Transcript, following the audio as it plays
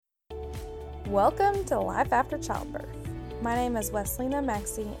Welcome to Life After Childbirth. My name is Weslina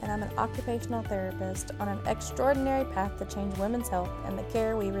Maxey, and I'm an occupational therapist on an extraordinary path to change women's health and the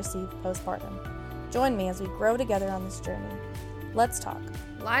care we receive postpartum. Join me as we grow together on this journey. Let's talk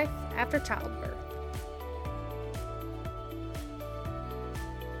Life After Childbirth.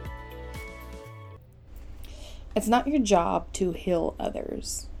 It's not your job to heal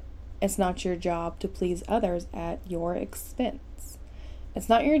others. It's not your job to please others at your expense. It's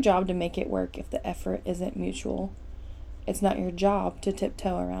not your job to make it work if the effort isn't mutual. It's not your job to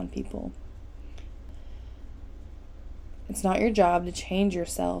tiptoe around people. It's not your job to change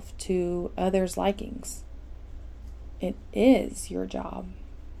yourself to others' likings. It is your job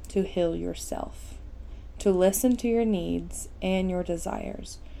to heal yourself, to listen to your needs and your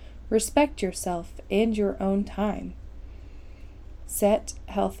desires. Respect yourself and your own time. Set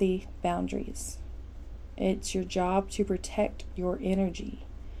healthy boundaries. It's your job to protect your energy,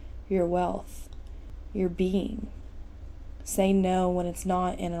 your wealth, your being. Say no when it's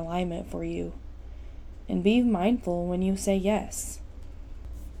not in alignment for you. And be mindful when you say yes.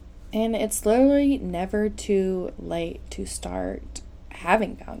 And it's literally never too late to start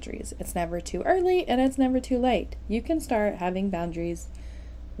having boundaries. It's never too early and it's never too late. You can start having boundaries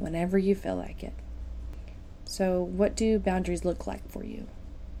whenever you feel like it. So what do boundaries look like for you?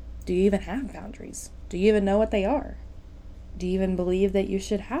 Do you even have boundaries? Do you even know what they are? Do you even believe that you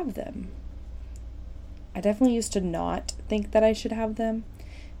should have them? I definitely used to not think that I should have them.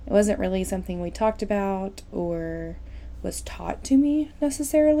 It wasn't really something we talked about or was taught to me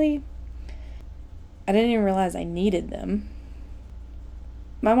necessarily. I didn't even realize I needed them.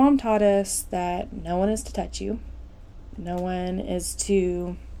 My mom taught us that no one is to touch you. No one is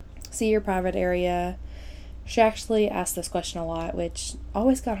to see your private area. She actually asked this question a lot, which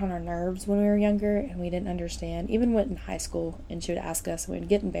always got on our nerves when we were younger and we didn't understand. Even when in high school, and she would ask us and we'd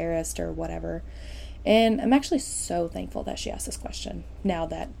get embarrassed or whatever. And I'm actually so thankful that she asked this question now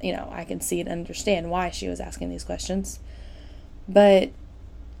that, I can see and understand why she was asking these questions. But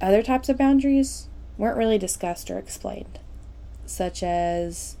other types of boundaries weren't really discussed or explained, such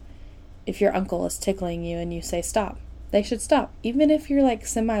as if your uncle is tickling you and you say stop, they should stop. Even if you're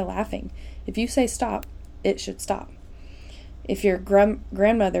semi-laughing, if you say stop, it should stop. If your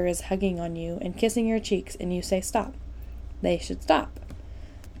grandmother is hugging on you and kissing your cheeks and you say stop, they should stop.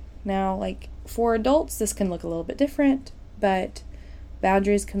 Now, for adults, this can look a little bit different, but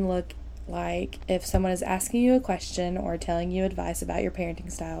boundaries can look like if someone is asking you a question or telling you advice about your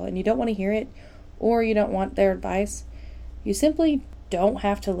parenting style and you don't want to hear it or you don't want their advice, you simply don't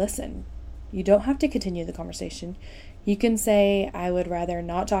have to listen. You don't have to continue the conversation. You can say, I would rather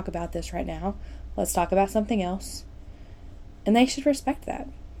not talk about this right now. Let's talk about something else. And they should respect that.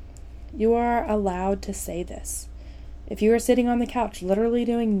 You are allowed to say this. If you are sitting on the couch literally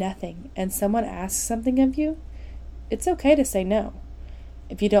doing nothing and someone asks something of you, it's okay to say no.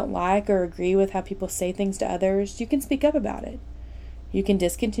 If you don't like or agree with how people say things to others, you can speak up about it. You can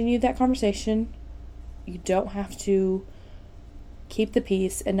discontinue that conversation. You don't have to keep the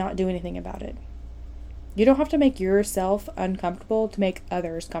peace and not do anything about it. You don't have to make yourself uncomfortable to make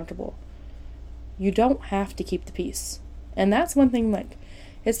others comfortable. You don't have to keep the peace. And that's one thing,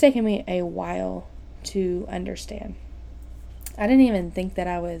 it's taken me a while to understand. I didn't even think that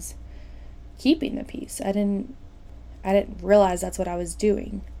I was keeping the peace. I didn't realize that's what I was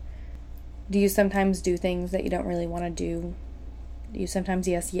doing. Do you sometimes do things that you don't really want to do? Do you sometimes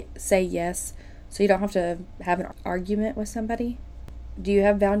say yes so you don't have to have an argument with somebody? Do you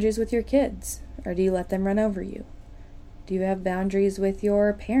have boundaries with your kids? Or do you let them run over you? Do you have boundaries with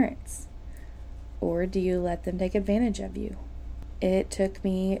your parents? Or do you let them take advantage of you? It took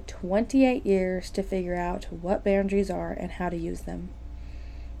me 28 years to figure out what boundaries are and how to use them.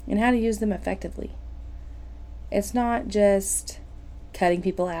 And how to use them effectively. It's not just cutting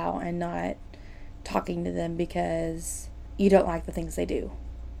people out and not talking to them because you don't like the things they do.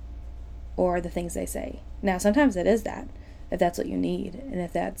 Or the things they say. Now, sometimes it is that, if that's what you need. And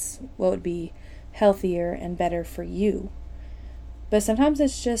if that's what would be healthier and better for you. But sometimes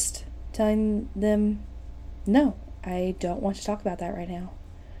it's just telling them, no, I don't want to talk about that right now.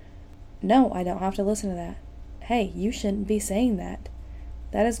 No, I don't have to listen to that. Hey, you shouldn't be saying that.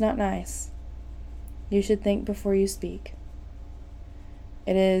 That is not nice. You should think before you speak.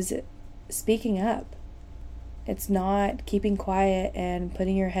 It is speaking up. It's not keeping quiet and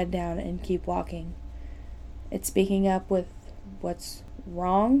putting your head down and keep walking. It's speaking up with what's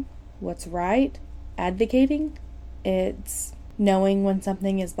wrong, what's right, advocating. It's knowing when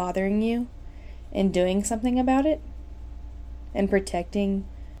something is bothering you and doing something about it and protecting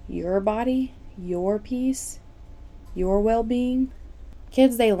your body, your peace, your well-being.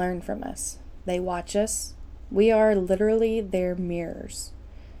 Kids, they learn from us. They watch us. We are literally their mirrors.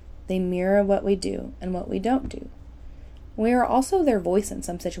 They mirror what we do and what we don't do. We are also their voice in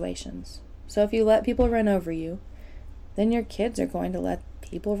some situations. So if you let people run over you, then your kids are going to let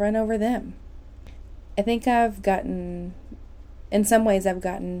people run over them. I think in some ways I've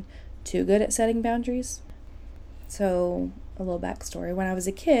gotten too good at setting boundaries. So, a little backstory. When I was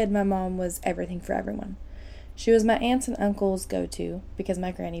a kid, my mom was everything for everyone. She was my aunts and uncles' go-to because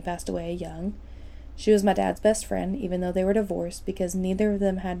my granny passed away young. She was my dad's best friend, even though they were divorced, because neither of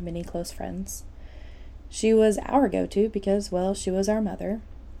them had many close friends. She was our go-to because, well, she was our mother.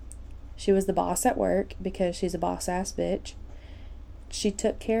 She was the boss at work because she's a boss-ass bitch. She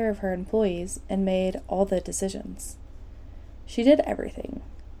took care of her employees and made all the decisions. She did everything.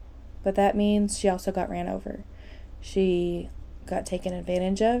 But that means she also got ran over. She got taken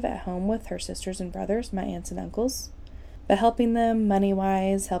advantage of at home with her sisters and brothers, my aunts and uncles. But helping them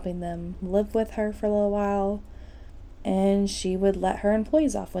money-wise, helping them live with her for a little while. And she would let her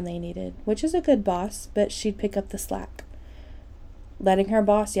employees off when they needed, which is a good boss, but she'd pick up the slack. Letting her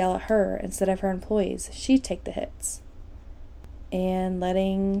boss yell at her instead of her employees, she'd take the hits. And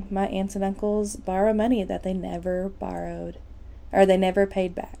letting my aunts and uncles borrow money that they never borrowed, or they never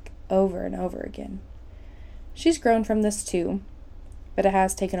paid back, over and over again. She's grown from this too, but it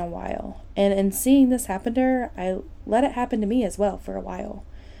has taken a while. And in seeing this happen to her, I let it happen to me as well for a while.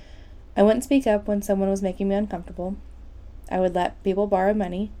 I wouldn't speak up when someone was making me uncomfortable. I would let people borrow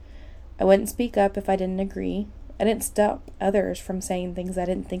money. I wouldn't speak up if I didn't agree. I didn't stop others from saying things I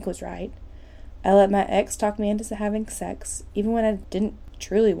didn't think was right. I let my ex talk me into having sex, even when I didn't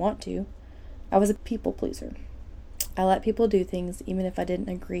truly want to. I was a people pleaser. I let people do things even if I didn't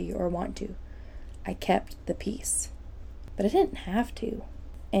agree or want to. I kept the peace. But I didn't have to.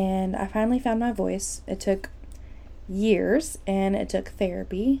 And I finally found my voice. It took years, and it took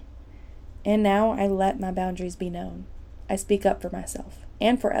therapy. And now I let my boundaries be known. I speak up for myself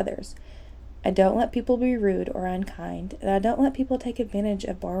and for others. I don't let people be rude or unkind, and I don't let people take advantage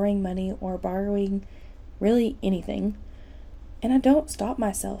of borrowing money or borrowing really anything. And I don't stop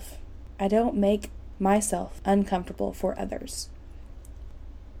myself. I don't make myself uncomfortable for others.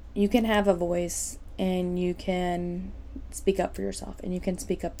 You can have a voice, and you can speak up for yourself, and you can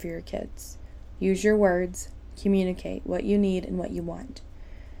speak up for your kids. Use your words, communicate what you need and what you want.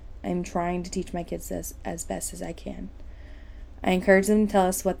 I'm trying to teach my kids this as best as I can. I encourage them to tell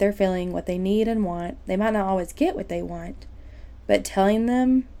us what they're feeling, what they need and want. They might not always get what they want, but telling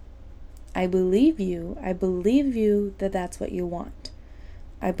them, I believe you that that's what you want.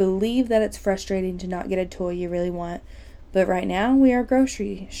 I believe that it's frustrating to not get a toy you really want, but right now we are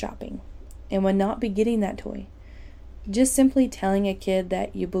grocery shopping and would not be getting that toy. Just simply telling a kid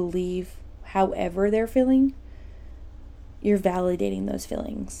that you believe however they're feeling, you're validating those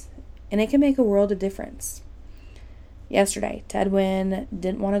feelings. And it can make a world of difference. Yesterday, Tedwin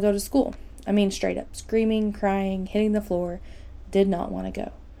didn't want to go to school. I mean, straight up, screaming, crying, hitting the floor, did not want to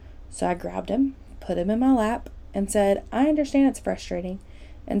go. So I grabbed him, put him in my lap, and said, I understand it's frustrating,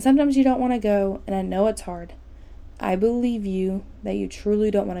 and sometimes you don't want to go, and I know it's hard. I believe you that you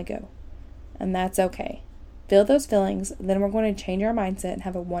truly don't want to go, and that's okay. Feel those feelings, then we're going to change our mindset and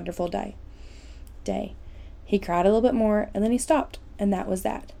have a wonderful day. He cried a little bit more, and then he stopped, and that was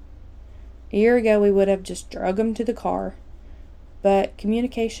that. A year ago, we would have just drug him to the car, but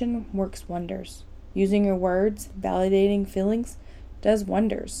communication works wonders. Using your words, validating feelings, does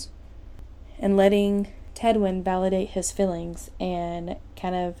wonders. And letting Tedwin validate his feelings and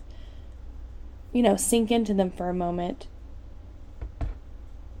kind of, sink into them for a moment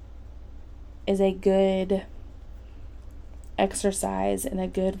is a good exercise and a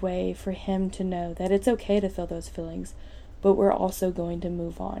good way for him to know that it's okay to feel those feelings, but we're also going to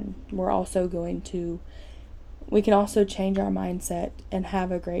move on. We can also change our mindset and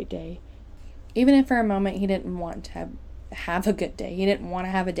have a great day. Even if for a moment he didn't want to have a good day. He didn't want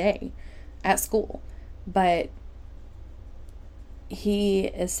to have a day at school, but he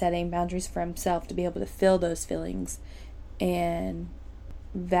is setting boundaries for himself to be able to feel those feelings and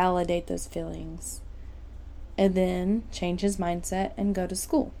validate those feelings, and then change his mindset and go to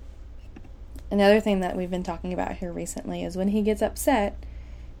school. Another thing that we've been talking about here recently is when he gets upset,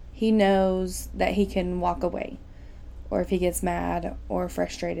 he knows that he can walk away. Or if he gets mad or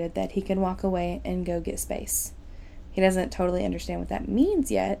frustrated, that he can walk away and go get space. He doesn't totally understand what that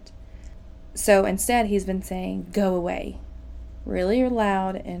means yet. So instead, he's been saying, go away. Really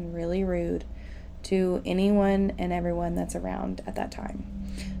loud and really rude to anyone and everyone that's around at that time.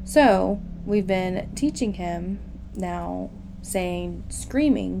 So we've been teaching him now, saying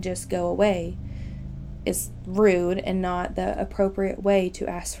screaming, just go away, is rude and not the appropriate way to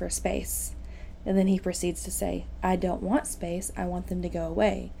ask for space. And then he proceeds to say, I don't want space, I want them to go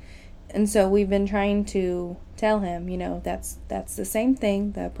away. And so we've been trying to tell him, that's the same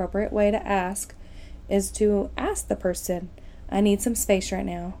thing. The appropriate way to ask is to ask the person, I need some space right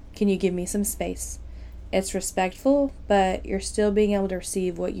now. Can you give me some space? It's respectful, but you're still being able to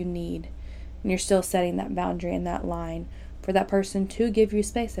receive what you need. And you're still setting that boundary and that line for that person to give you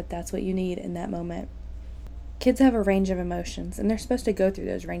space if that's what you need in that moment. Kids have a range of emotions, and they're supposed to go through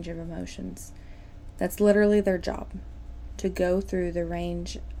those range of emotions. That's literally their job, to go through the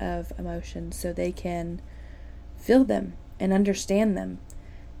range of emotions so they can feel them and understand them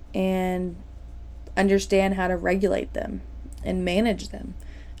and understand how to regulate them and manage them.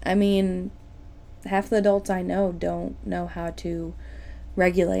 I mean, half the adults I know don't know how to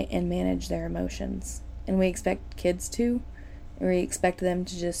regulate and manage their emotions. And we expect kids to. And we expect them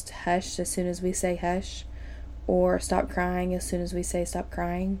to just hush as soon as we say hush, or stop crying as soon as we say stop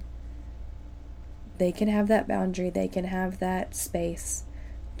crying. They can have that boundary. They can have that space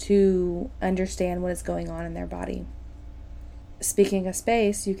to understand what is going on in their body. Speaking of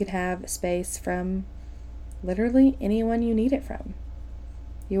space, you can have space from literally anyone you need it from.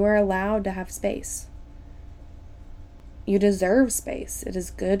 You are allowed to have space. You deserve space. It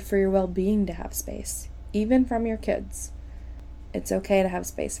is good for your well-being to have space, even from your kids. It's okay to have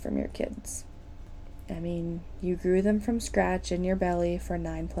space from your kids. I mean, you grew them from scratch in your belly for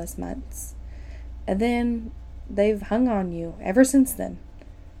 9+ months. And then they've hung on you ever since then.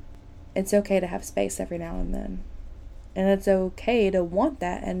 It's okay to have space every now and then. And it's okay to want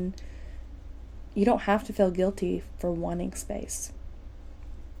that, and you don't have to feel guilty for wanting space.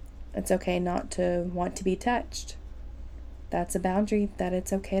 It's okay not to want to be touched. That's a boundary that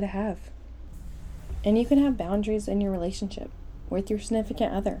it's okay to have. And you can have boundaries in your relationship with your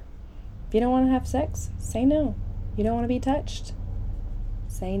significant other. If you don't want to have sex, say no. You don't want to be touched,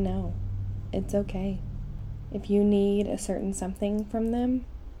 say no. It's okay. If you need a certain something from them,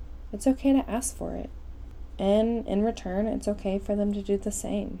 it's okay to ask for it. And in return, it's okay for them to do the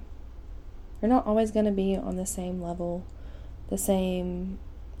same. You're not always going to be on the same level, the same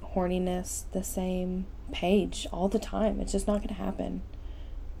horniness, the same page all the time. It's just not going to happen.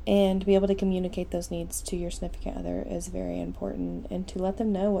 And to be able to communicate those needs to your significant other is very important, and to let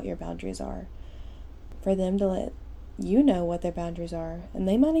them know what your boundaries are. For them to let you know what their boundaries are, and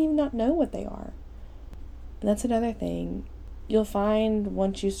they might even not know what they are. And that's another thing. You'll find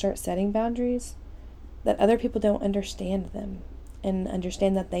once you start setting boundaries that other people don't understand them and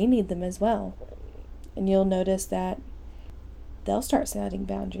understand that they need them as well. And you'll notice that they'll start setting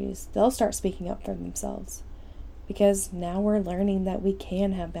boundaries. They'll start speaking up for themselves, because now we're learning that we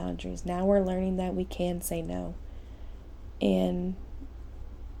can have boundaries. Now we're learning that we can say no. And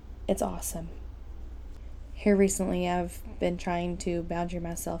it's awesome. Here recently, I've been trying to boundary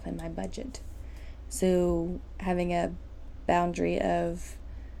myself in my budget. So having a boundary of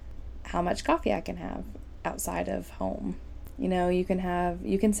how much coffee I can have outside of home. You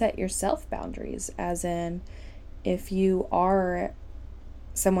can set yourself boundaries, as in if you are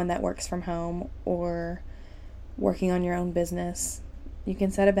someone that works from home or working on your own business, you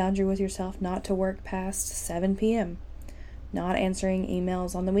can set a boundary with yourself not to work past 7 p.m., not answering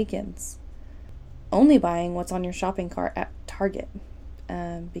emails on the weekends, only buying what's on your shopping cart at Target,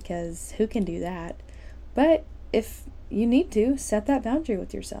 because who can do that? But if you need to, set that boundary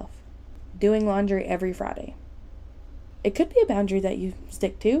with yourself. Doing laundry every Friday. It could be a boundary that you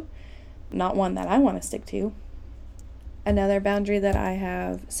stick to, not one that I want to stick to. Another boundary that I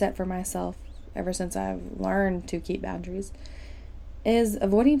have set for myself ever since I've learned to keep boundaries is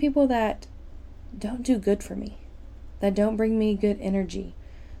avoiding people that don't do good for me, that don't bring me good energy,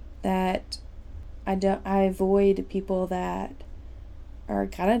 that I avoid people that are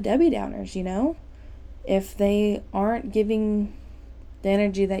kind of Debbie Downers, If they aren't giving the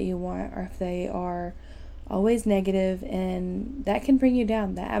energy that you want, or if they are always negative, and that can bring you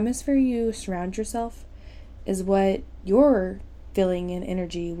down. The atmosphere you surround yourself is what your feeling and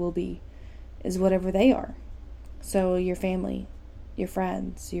energy will be, is whatever they are. So your family, your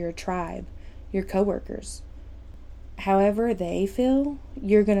friends, your tribe, your coworkers, however they feel,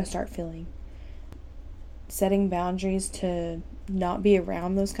 you're going to start feeling. Setting boundaries to not be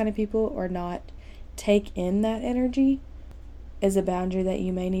around those kind of people or not take in that energy is a boundary that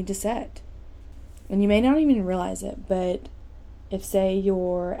you may need to set. And you may not even realize it, but if, say,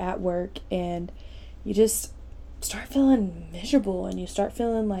 you're at work and you just start feeling miserable and you start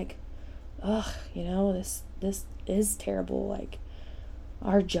feeling like, this is terrible, like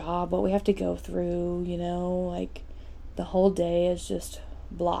our job, what we have to go through, like the whole day is just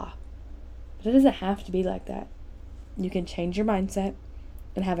blah. But it doesn't have to be like that. You can change your mindset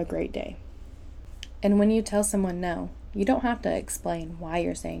and have a great day. And when you tell someone no, you don't have to explain why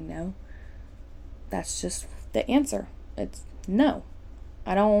you're saying no. That's just the answer. It's no.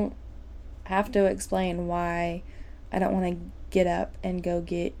 I don't have to explain why I don't want to get up and go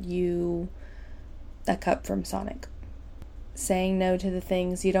get you a cup from Sonic. Saying no to the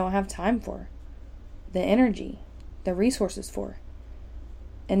things you don't have time for, the energy, the resources for,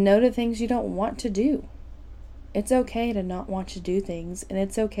 and no to things you don't want to do. It's okay to not want to do things, and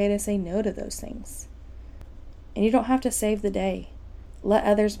it's okay to say no to those things. And you don't have to save the day. Let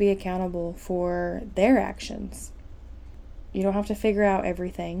others be accountable for their actions. You don't have to figure out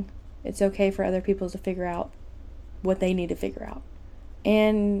everything. It's okay for other people to figure out what they need to figure out.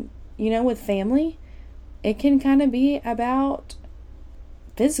 And, with family, it can kind of be about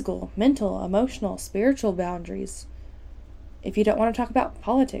physical, mental, emotional, spiritual boundaries. If you don't want to talk about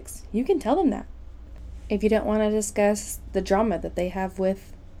politics, you can tell them that. If you don't want to discuss the drama that they have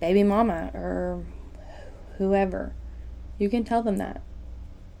with baby mama or whoever, you can tell them that.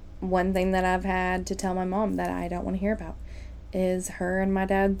 One thing that I've had to tell my mom that I don't want to hear about is her and my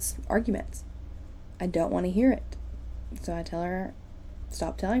dad's arguments. I don't want to hear it. So I tell her,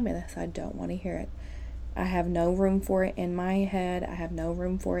 stop telling me this. I don't want to hear it. I have no room for it in my head. I have no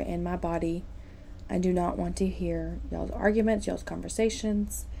room for it in my body. I do not want to hear y'all's arguments, y'all's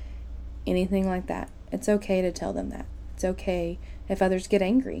conversations, anything like that. It's okay to tell them that. It's okay if others get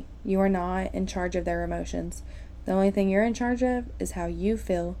angry. You are not in charge of their emotions. The only thing you're in charge of is how you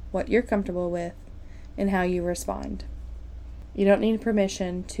feel, what you're comfortable with, and how you respond. You don't need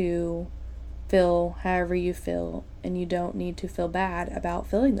permission to feel however you feel, and you don't need to feel bad about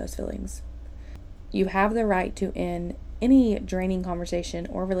feeling those feelings. You have the right to end any draining conversation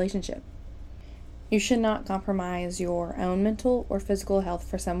or relationship. You should not compromise your own mental or physical health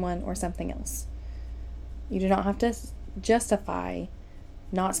for someone or something else. You do not have to justify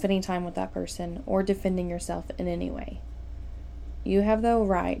not spending time with that person or defending yourself in any way. You have the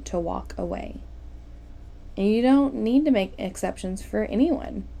right to walk away. And you don't need to make exceptions for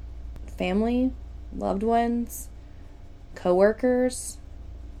anyone. Family, loved ones, coworkers,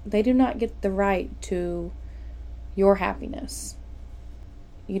 they do not get the right to your happiness.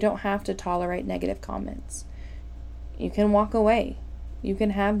 You don't have to tolerate negative comments. You can walk away. You can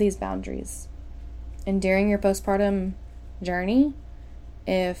have these boundaries. And during your postpartum journey,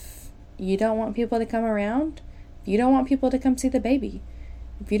 if you don't want people to come around, if you don't want people to come see the baby,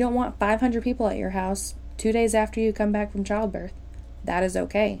 if you don't want 500 people at your house 2 days after you come back from childbirth, that is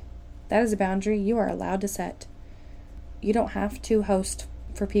okay. That is a boundary you are allowed to set. You don't have to host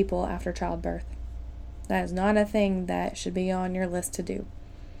for people after childbirth. That is not a thing that should be on your list to do.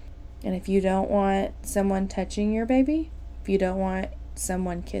 And if you don't want someone touching your baby, if you don't want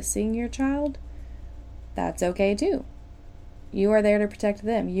someone kissing your child, that's okay too. You are there to protect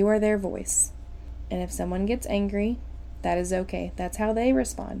them. You are their voice. And if someone gets angry, that is okay. That's how they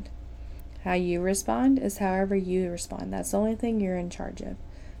respond. How you respond is however you respond. That's the only thing you're in charge of.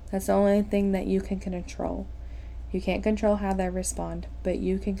 That's the only thing that you can control. You can't control how they respond, but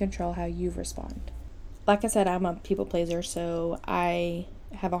you can control how you respond. Like I said, I'm a people pleaser, so I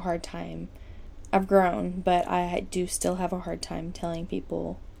have a hard time. I've grown, but I do still have a hard time telling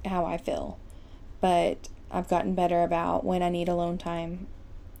people how I feel. But I've gotten better about when I need alone time,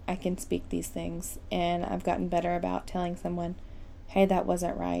 I can speak these things. And I've gotten better about telling someone, hey, that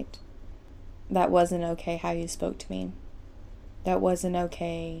wasn't right. That wasn't okay how you spoke to me. That wasn't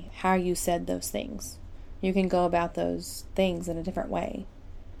okay how you said those things. You can go about those things in a different way.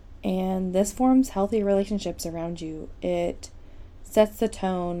 And this forms healthy relationships around you. It sets the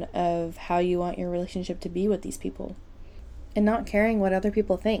tone of how you want your relationship to be with these people. And not caring what other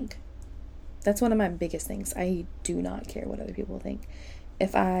people think. That's one of my biggest things. I do not care what other people think.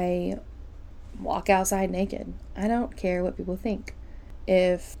 If I walk outside naked, I don't care what people think.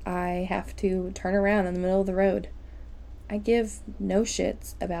 If I have to turn around in the middle of the road, I give no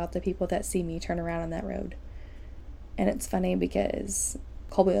shits about the people that see me turn around on that road. And it's funny because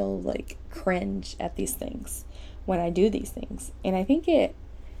Colby will cringe at these things when I do these things. And I think it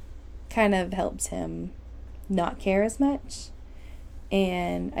kind of helps him not care as much.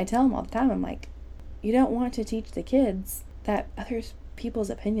 And I tell him all the time, I'm like, you don't want to teach the kids that other people's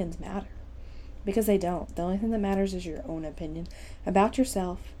opinions matter. Because they don't. The only thing that matters is your own opinion about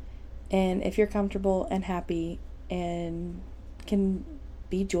yourself. And if you're comfortable and happy and can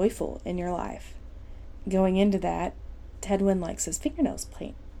be joyful in your life. Going into that, Tedwin likes his fingernails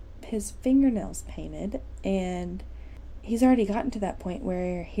painted, and he's already gotten to that point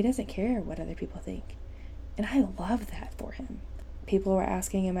where he doesn't care what other people think. And I love that for him. People were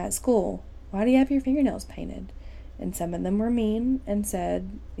asking him at school, why do you have your fingernails painted? And some of them were mean and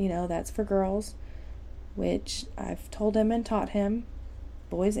said, that's for girls. which I've told him and taught him.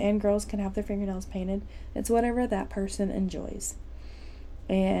 Boys and girls can have their fingernails painted. It's whatever that person enjoys.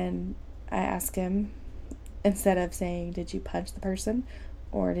 And I ask him, instead of saying, did you punch the person?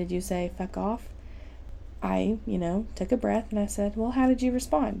 Or did you say, fuck off? I, took a breath and I said, well, how did you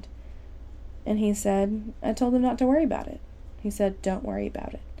respond? And he said, I told him not to worry about it. He said, don't worry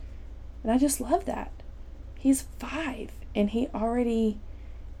about it. And I just love that. He's 5 and he's already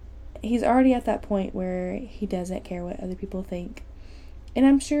at that point where he doesn't care what other people think. And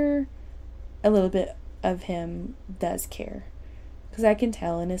I'm sure a little bit of him does care, because I can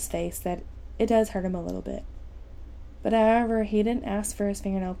tell in his face that it does hurt him a little bit. But however, he didn't ask for his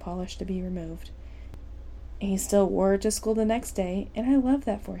fingernail polish to be removed. He still wore it to school the next day, and I love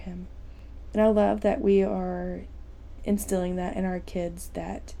that for him. And I love that we are instilling that in our kids,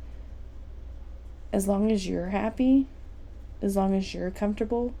 that as long as you're happy, as long as you're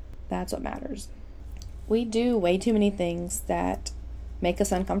comfortable, that's what matters. We do way too many things that make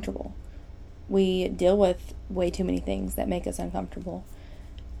us uncomfortable. We deal with way too many things that make us uncomfortable.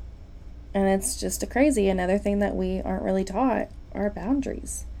 And it's just crazy. Another thing that we aren't really taught are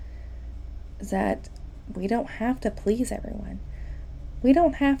boundaries. Is that we don't have to please everyone. We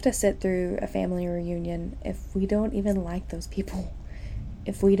don't have to sit through a family reunion if we don't even like those people.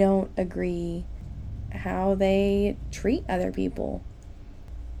 If we don't agree how they treat other people.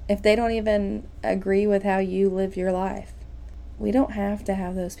 If they don't even agree with how you live your life. We don't have to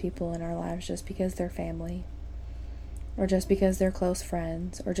have those people in our lives just because they're family, or just because they're close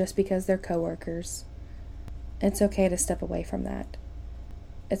friends, or just because they're coworkers. It's okay to step away from that.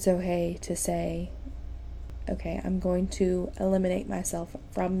 It's okay to say, okay, I'm going to eliminate myself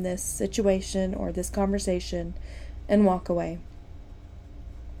from this situation or this conversation and walk away.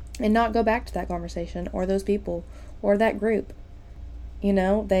 And not go back to that conversation or those people or that group.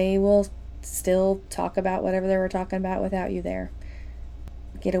 They will still talk about whatever they were talking about without you there.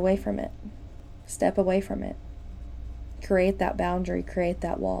 Get away from it. Step away from it. Create that boundary. Create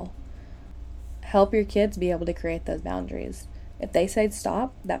that wall. Help your kids be able to create those boundaries. If they say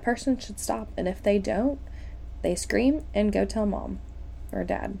stop, that person should stop. And if they don't, they scream and go tell mom or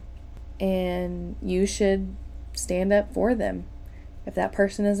dad. And you should stand up for them. If that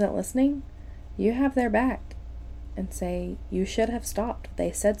person isn't listening, you have their back. And say, you should have stopped.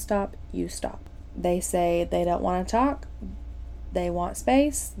 They said stop, you stop. They say they don't want to talk, they want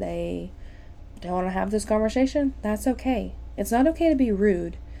space, they don't want to have this conversation. That's okay. It's not okay to be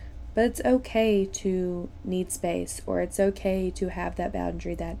rude, but it's okay to need space, or it's okay to have that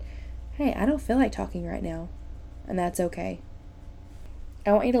boundary that, hey, I don't feel like talking right now, and that's okay.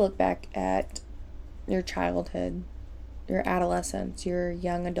 I want you to look back at your childhood, your adolescence, your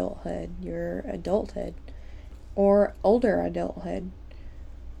young adulthood, your adulthood, or older adulthood.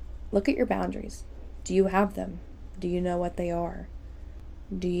 Look at your boundaries. Do you have them? Do you know what they are?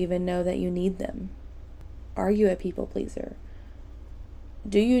 Do you even know that you need them? Are you a people pleaser?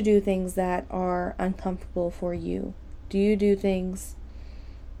 Do you do things that are uncomfortable for you? Do you do things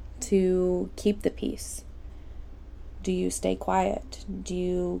to keep the peace? Do you stay quiet? Do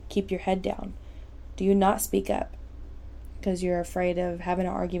you keep your head down? Do you not speak up because you're afraid of having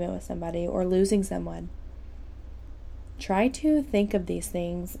an argument with somebody or losing someone? Try to think of these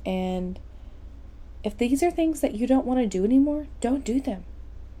things, and if these are things that you don't want to do anymore, don't do them.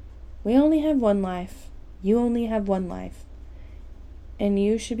 We only have one life. You only have one life. And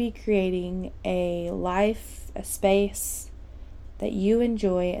you should be creating a life, a space that you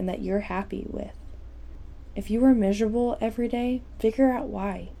enjoy and that you're happy with. If you are miserable every day, figure out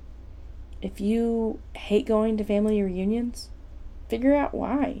why. If you hate going to family reunions, figure out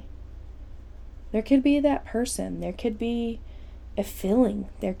why. There could be that person. There could be a feeling.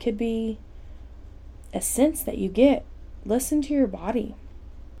 There could be a sense that you get. Listen to your body.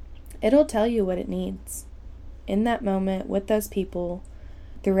 It'll tell you what it needs. In that moment, with those people,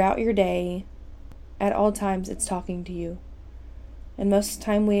 throughout your day, at all times, it's talking to you. And most of the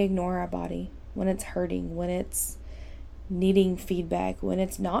time we ignore our body when it's hurting, when it's needing feedback, when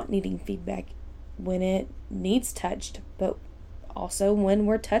it's not needing feedback, when it needs touched, but also when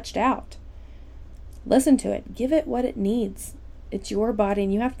we're touched out. Listen to it. Give it what it needs. It's your body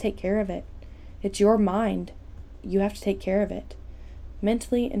and you have to take care of it. It's your mind. You have to take care of it.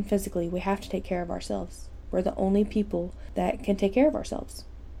 Mentally and physically, we have to take care of ourselves. We're the only people that can take care of ourselves.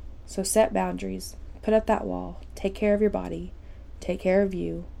 So set boundaries. Put up that wall. Take care of your body. Take care of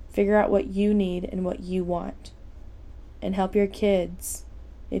you. Figure out what you need and what you want. And help your kids.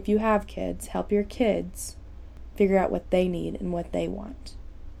 If you have kids, help your kids figure out what they need and what they want.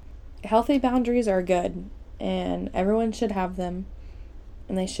 Healthy boundaries are good, and everyone should have them,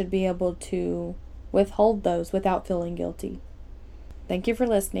 and they should be able to withhold those without feeling guilty. Thank you for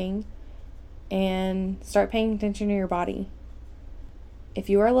listening, and start paying attention to your body. If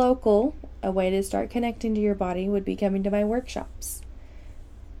you are local, a way to start connecting to your body would be coming to my workshops.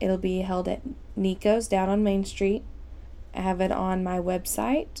 It'll be held at Nico's down on Main Street. I have it on my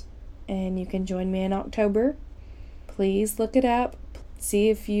website, and you can join me in October. Please look it up. See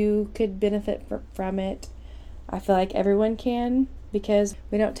if you could benefit from it. I feel like everyone can, because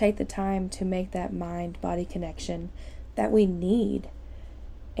we don't take the time to make that mind-body connection that we need.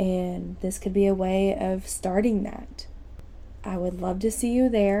 And this could be a way of starting that. I would love to see you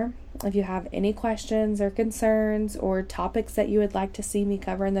there. If you have any questions or concerns or topics that you would like to see me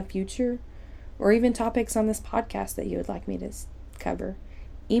cover in the future, or even topics on this podcast that you would like me to cover,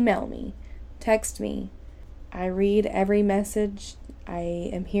 email me, text me. I read every message. I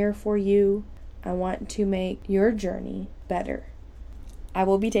am here for you. I want to make your journey better. I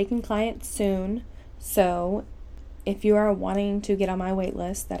will be taking clients soon, so if you are wanting to get on my wait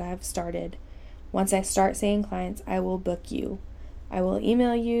list that I've started, once I start seeing clients, I will book you. I will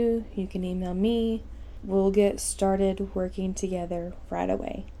email you. You can email me. We'll get started working together right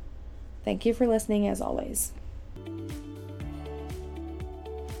away. Thank you for listening, as always.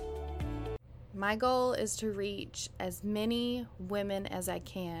 My goal is to reach as many women as I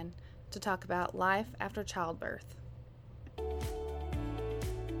can to talk about life after childbirth.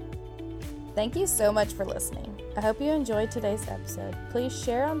 Thank you so much for listening. I hope you enjoyed today's episode. Please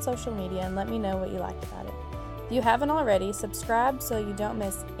share on social media and let me know what you liked about it. If you haven't already, subscribe so you don't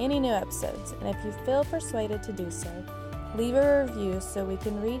miss any new episodes. And if you feel persuaded to do so, leave a review so we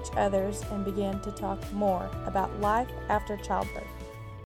can reach others and begin to talk more about life after childbirth.